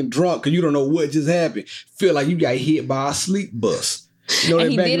and feeling drunk because you don't know what just happened. Feel like you got hit by a sleep bus. You know,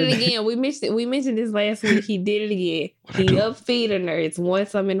 and he did it again. We mentioned this last week. He did it again. He up feeding her. It's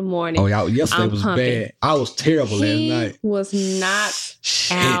 1-something in the morning. Oh, y'all, yesterday was bad. I was terrible last night. He was knocked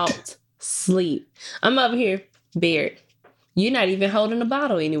out sleep. I'm over here, Beard. You're not even holding the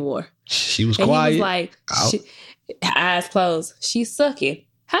bottle anymore. She was quiet. He was like, eyes closed. She's sucking.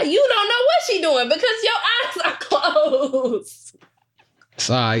 How you don't know what she doing because your eyes are closed. It's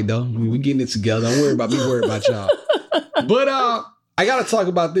all right though. We getting it together. Don't worry about me. Worry about y'all. But I gotta talk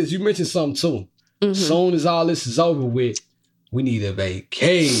about this. You mentioned something too. Mm-hmm. Soon as all this is over with, we need a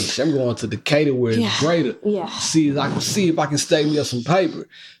vacation. I'm going to Decatur where it's greater. Yeah. See if I can stay me up some paper.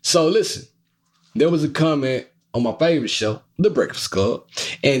 So listen, there was a comment on my favorite show, The Breakfast Club,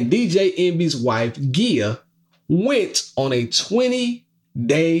 and DJ Envy's wife, Gia, went on a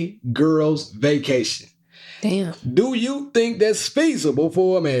 20-day girls' vacation. Damn. Do you think that's feasible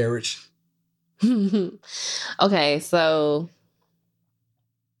for a marriage? Okay, so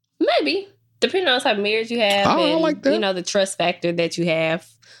maybe. Depending on the type of marriage you have I like that. You know, the trust factor that you have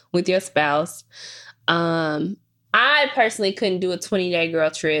with your spouse. I personally couldn't do a 20-day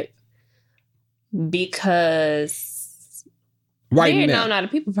girl trip because they're not a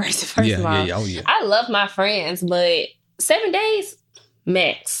people person, first of all. Yeah. I love my friends, but 7 days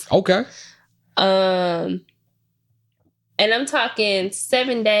max. Okay. And I'm talking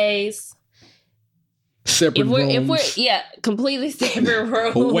 7 days. Separate rooms. If we're completely separate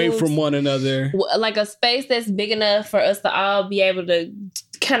rooms. Away from one another. Like a space that's big enough for us to all be able to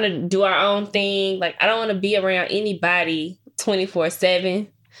kind of do our own thing. Like, I don't want to be around anybody 24/7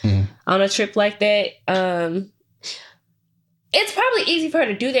 on a trip like that. It's probably easy for her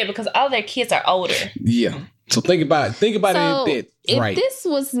to do that because all their kids are older. Yeah. So think about it. If this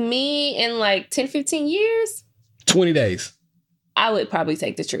was me in like 10, 15 years. 20 days. I would probably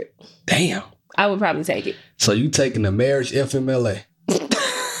take the trip. Damn. I would probably take it. So you taking the marriage FMLA?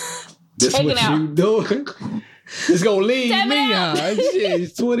 This Take what you doing? It's gonna leave me, huh? Shit,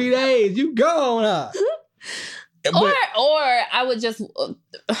 it's 20 days. You gone, huh? Or I would just, I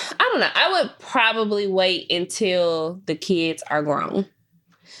don't know. I would probably wait until the kids are grown.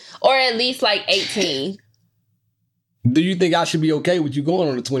 Or at least like 18. Do you think I should be okay with you going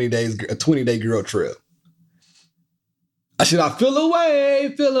on a 20-day girl trip? Should I feel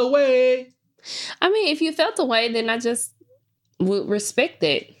away? I mean, if you felt away, then I just would respect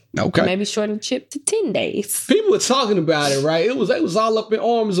it. Okay. Maybe shorten the trip to 10 days. People were talking about it, right? It was all up in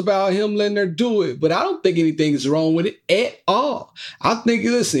arms about him letting her do it, but I don't think anything is wrong with it at all. I think,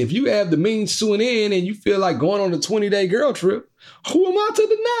 listen, if you have the means to an end and you feel like going on a 20-day girl trip, who am I to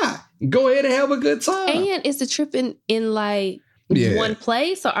deny? Go ahead and have a good time. And is the trip in like one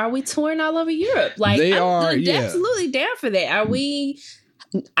place, or are we touring all over Europe? Like, I'm absolutely down for that. Are we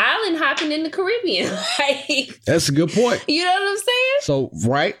island hopping in the Caribbean? Like, that's a good point. You know what I'm saying? So,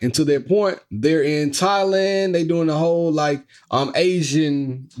 right, and to that point, they're in Thailand. They doing the whole like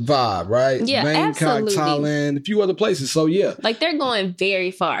Asian vibe, right? Yeah, Bangkok, absolutely. Thailand, a few other places. So yeah, like they're going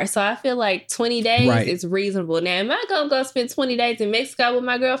very far. So I feel like 20 days is reasonable. Now, am I gonna go spend 20 days in Mexico with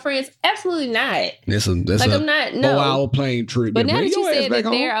my girlfriends? Absolutely not. That's I'm not. No 4-hour plane trip. But now that you said that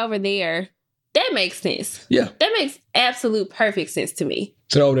they're over there, that makes sense. Yeah, that makes absolute perfect sense to me.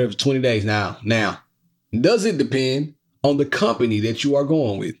 So over there for 20 days now. Now, does it depend on the company that you are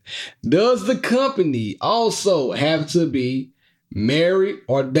going with? Does the company also have to be married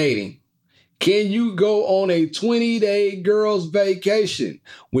or dating? Can you go on a 20-day girls vacation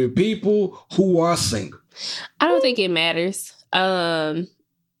with people who are single? I don't think it matters. And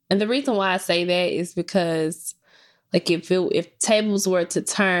the reason why I say that is because, like, if tables were to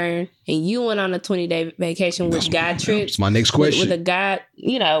turn and you went on a 20-day vacation with guy trips, that's my next question. With a guy,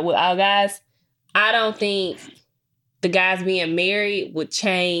 with all guys, I don't think the guys being married would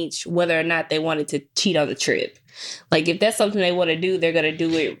change whether or not they wanted to cheat on the trip. Like, if that's something they want to do, they're going to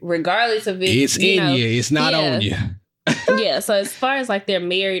do it regardless of it. It's in you. It's not on you. Yeah. So as far as like their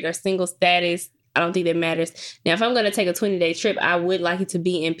married or single status, I don't think that matters. Now, if I'm going to take a 20-day trip, I would like it to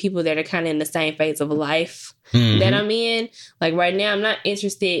be in people that are kind of in the same phase of life that I'm in. Like right now, I'm not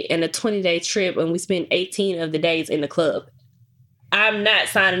interested in a 20-day trip and we spend 18 of the days in the club. I'm not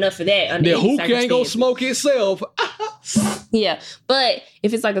signing up for that. Under who can't go smoke itself? Yeah. But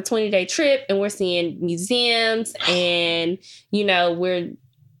if it's like a 20-day trip and we're seeing museums and, we're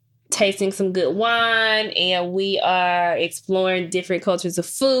tasting some good wine and we are exploring different cultures of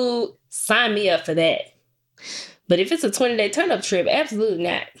food, sign me up for that. But if it's a 20-day turn-up trip, absolutely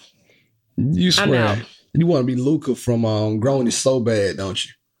not. You swear. You want to be Luca from Growing Is So Bad, don't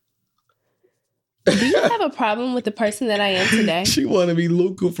you? Do you have a problem with the person that I am today? She want to be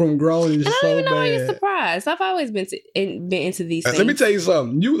Luca from Growing Is So Bad. I don't even know why you're surprised. I've always been into these things. Let me tell you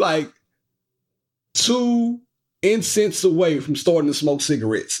something. You like 2 incense away from starting to smoke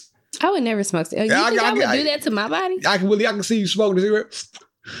cigarettes. I would never smoke cigarettes. You think I would do that to my body? I can see you smoking a cigarette.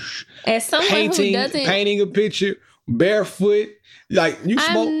 As someone who doesn't... Painting a picture, barefoot. Like, you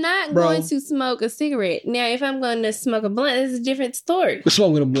smoke, I'm not going to smoke a cigarette. Now, if I'm going to smoke a blunt, it's a different story. We're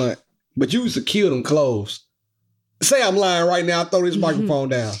smoking a blunt. But you used to kill them clothes. Say I'm lying right now. Throw this microphone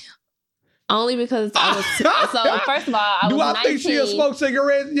down. Only because I was... So, first of all, I was 19. Do I think she'll smoke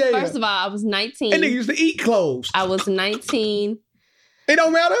cigarettes? Yeah. First of all, I was 19. And they used to eat clothes. I was 19. It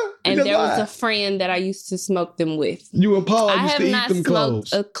don't matter. And there was a friend that I used to smoke them with. You and Paul used to eat them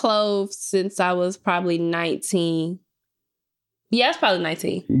clothes. I have not smoked a clove since I was probably 19. Yeah, I was probably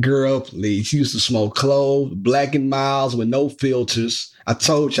 19. Girl, please. She used to smoke cloves, Black and Milds with no filters. I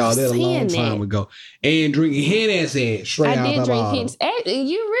told y'all that a long time ago. And drinking Hennessy straight out the bottle. I did drink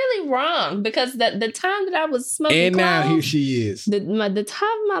Hennessy. You're really wrong because the time that I was smoking and cloves, now here she is. The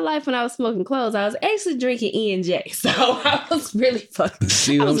time of my life when I was smoking cloves, I was actually drinking E&J. So I was really fucking.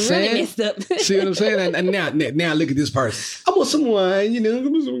 See what I'm saying? Really messed up. See what I'm saying? And now look at this person. I want some wine,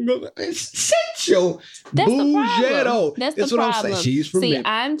 essential. That's the problem. That's what I'm saying. She's from me.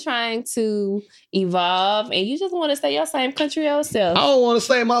 I'm trying to evolve, and you just want to stay your same country yourself. I don't want to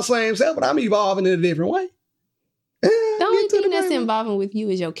stay my same self, but I'm evolving in a different way. The only thing that's involving with you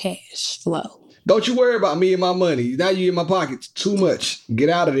is your cash flow. Don't you worry about me and my money. Now you in my pockets too much. Get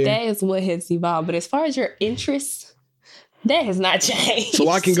out of there. That is what has evolved. But as far as your interests, that has not changed. So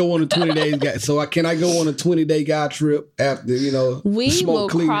I can go on a 20-day guy. Can I go on a 20-day guy trip after, we will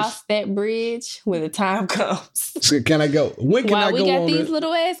cross that bridge when the time comes. So can I go? When can I go on? While we got these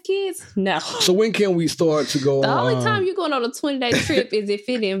little ass kids? No. So when can we start to go on? The only time you're going on a 20-day trip is if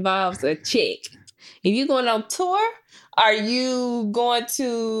it involves a chick. If you're going on tour, are you going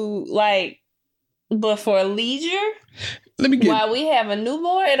to but for leisure? Let me get. While we have a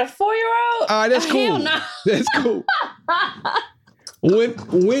newborn and a 4-year-old? All right, that's cool. Hell no. That's cool.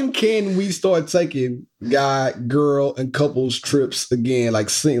 When can we start taking guy, girl, and couples trips again? Like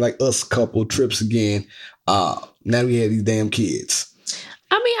us couple trips again. Now we have these damn kids.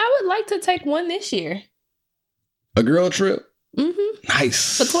 I mean, I would like to take one this year. A girl trip? Mm-hmm.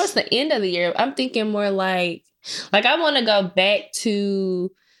 Nice. But towards the end of the year, I'm thinking more like I want to go back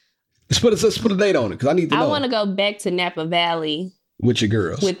to... Let's put a date on it, because I need to know. I want to go back to Napa Valley. With your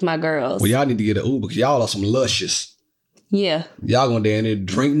girls? With my girls. Well, y'all need to get an Uber, because y'all are some luscious. Yeah. Y'all gonna down there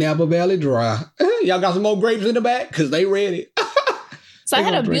drink Napa Valley dry. Y'all got some more grapes in the back, because they ready. So I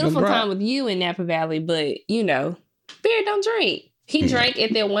had a beautiful time with you in Napa Valley, but, beer don't drink. He drank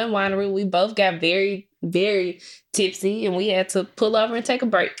at that one winery. We both got very, very tipsy, and we had to pull over and take a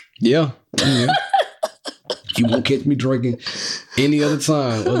break. Yeah. You won't catch me drinking any other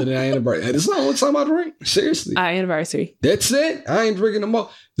time other than our anniversary. This is the only time I drink. Seriously. Our anniversary. That's it. I ain't drinking no more.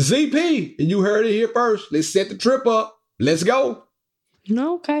 ZP, and you heard it here first. Let's set the trip up. Let's go.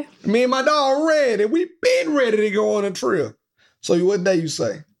 No, okay. Me and my dog ready. We been ready to go on a trip. So what day you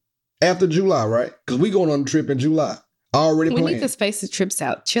say? After July, right? Because we going on a trip in July. Already planned. We need to space the trips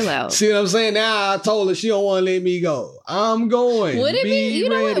out. Chill out. See what I'm saying? Now I told her she don't want to let me go. I'm going. Would it be? You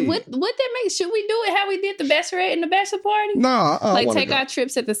ready. Know what that makes? Should we do it how we did the bachelorette and the bachelor party? Nah. Take our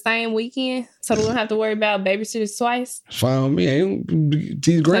trips at the same weekend, so we don't have to worry about babysitters twice. Fine with me.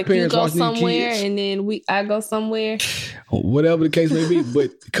 These grandparents you go somewhere and then I go somewhere. Whatever the case may be,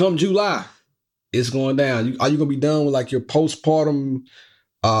 but come July, it's going down. Are you gonna be done with your postpartum?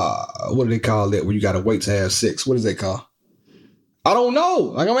 What do they call that? Where you got to wait to have sex? What is that called? I don't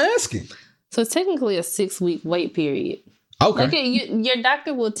know. I'm asking. So it's technically a 6-week wait period. Okay. Your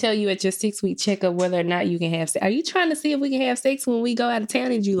doctor will tell you at your 6-week checkup whether or not you can have sex. Are you trying to see if we can have sex when we go out of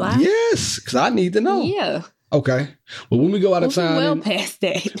town in July? Yes, because I need to know. Yeah. Okay. Well, when we go out of town, past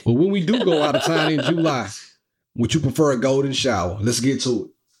that. Well, when we do go out of town in July, would you prefer a golden shower? Let's get to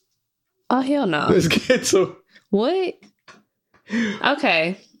it. Oh hell no. Let's get to it. What?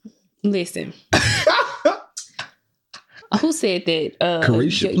 Okay, listen. Who said that?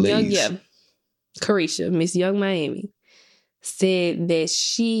 Carisha, please. Carisha, Miss Young Miami, said that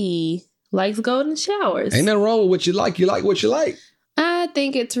she likes golden showers. Ain't nothing wrong with what you like. You like what you like. I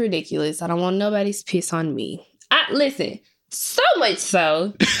think it's ridiculous. I don't want nobody's piss on me. Listen, so much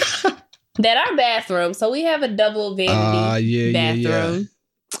so that our bathroom, so we have a double vanity bathroom. Yeah.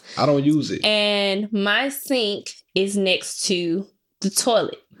 I don't use it. And my sink is next to the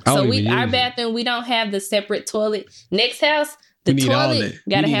toilet. So our bathroom, we don't have the separate toilet. Next house, the toilet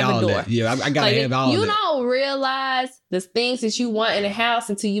gotta have a door. That. Yeah, I gotta have all that. You don't realize the things that you want in a house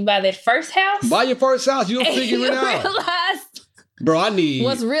until you buy that first house. Buy your first house, you don't figure it out. Realize bro, I need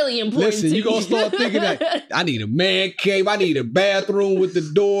what's really important. Listen, you gonna start thinking that I need a man cave, I need a bathroom with the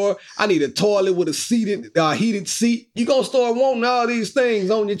door, I need a toilet with a heated seat. You gonna start wanting all these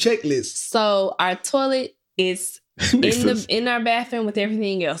things on your checklist. So our toilet is in our bathroom with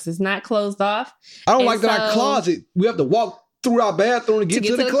everything else. It's not closed off. I don't like that our closet. We have to walk through our bathroom to get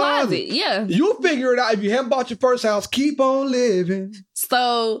to the closet. Yeah. You'll figure it out. If you haven't bought your first house, keep on living.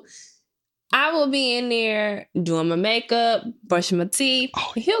 So I will be in there doing my makeup, brushing my teeth.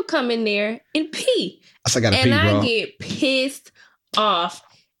 Oh. He'll come in there and pee. I gotta pee, bro. And I get pissed off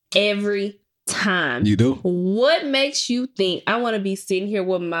every time. You do? What makes you think I want to be sitting here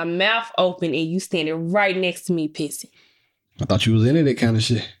with my mouth open and you standing right next to me pissing? I thought you was into that kind of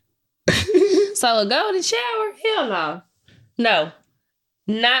shit. So a golden shower? Hell no. No.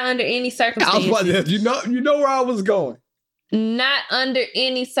 Not under any circumstances. I was about to, you know where I was going. Not under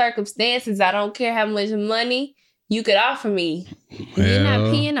any circumstances. I don't care how much money you could offer me. Well, you're not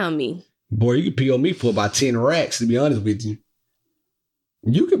peeing on me. Boy, you could pee on me for about 10 racks, to be honest with you.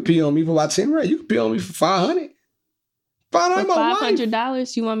 You could pee on me for about 10 racks. You could pee on me for $500.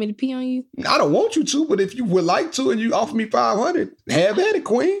 $500, you want me to pee on you? I don't want you to, but if you would like to and you offer me $500, have at it,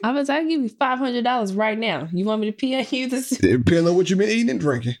 queen. I give you $500 right now. You want me to pee on you? It depends on what you've been eating and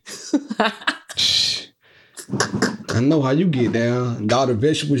drinking. I know how you get down and all the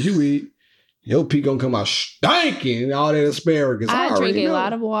vegetables you eat. Your pee gonna come out stinking and all that asparagus. I drink a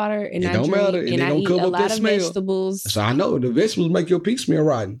lot of water and I eat a lot of vegetables. So I know the vegetables make your pee smell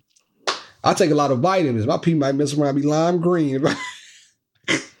rotten. I take a lot of vitamins. My pee might mess around, be lime green.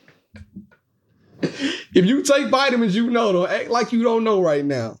 If you take vitamins, you know. Don't act like you don't know right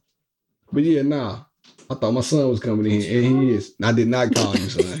now. But yeah, nah. I thought my son was coming in, and he is. I did not call you,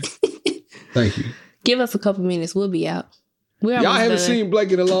 son. Thank you. Give us a couple minutes. We'll be out. Y'all haven't seen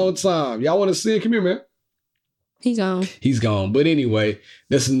Blake in a long time. Y'all want to see him? Come here, man. He's gone. He's gone. But anyway,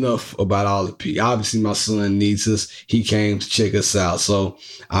 that's enough about all the pee. Obviously, my son needs us. He came to check us out. So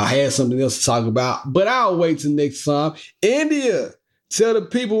I had something else to talk about, but I'll wait till next time. India, tell the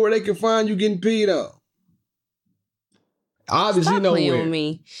people where they can find you getting peed on. Obviously, Stop nowhere. playing with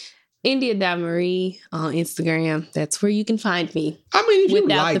me. India.Marie on Instagram. That's where you can find me. I mean,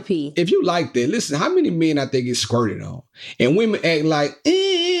 if you like that, listen, how many men out there get squirted on? And women act like,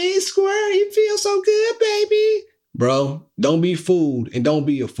 squirt, it feels so good, baby. Bro, don't be fooled and don't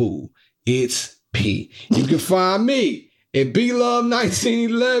be a fool. It's P. You can find me at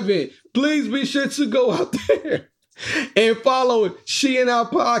BLove1911. Please be sure to go out there and follow She and Our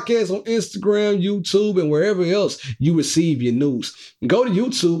Podcast on Instagram, YouTube, and wherever else you receive your news. Go to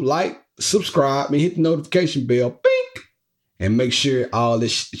YouTube, like, subscribe, and hit the notification bell. Bink! And make sure all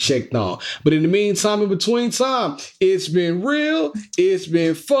this checked on. But in the meantime, in between time, it's been real. It's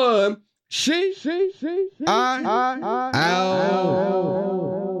been fun. I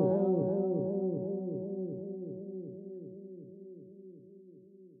out.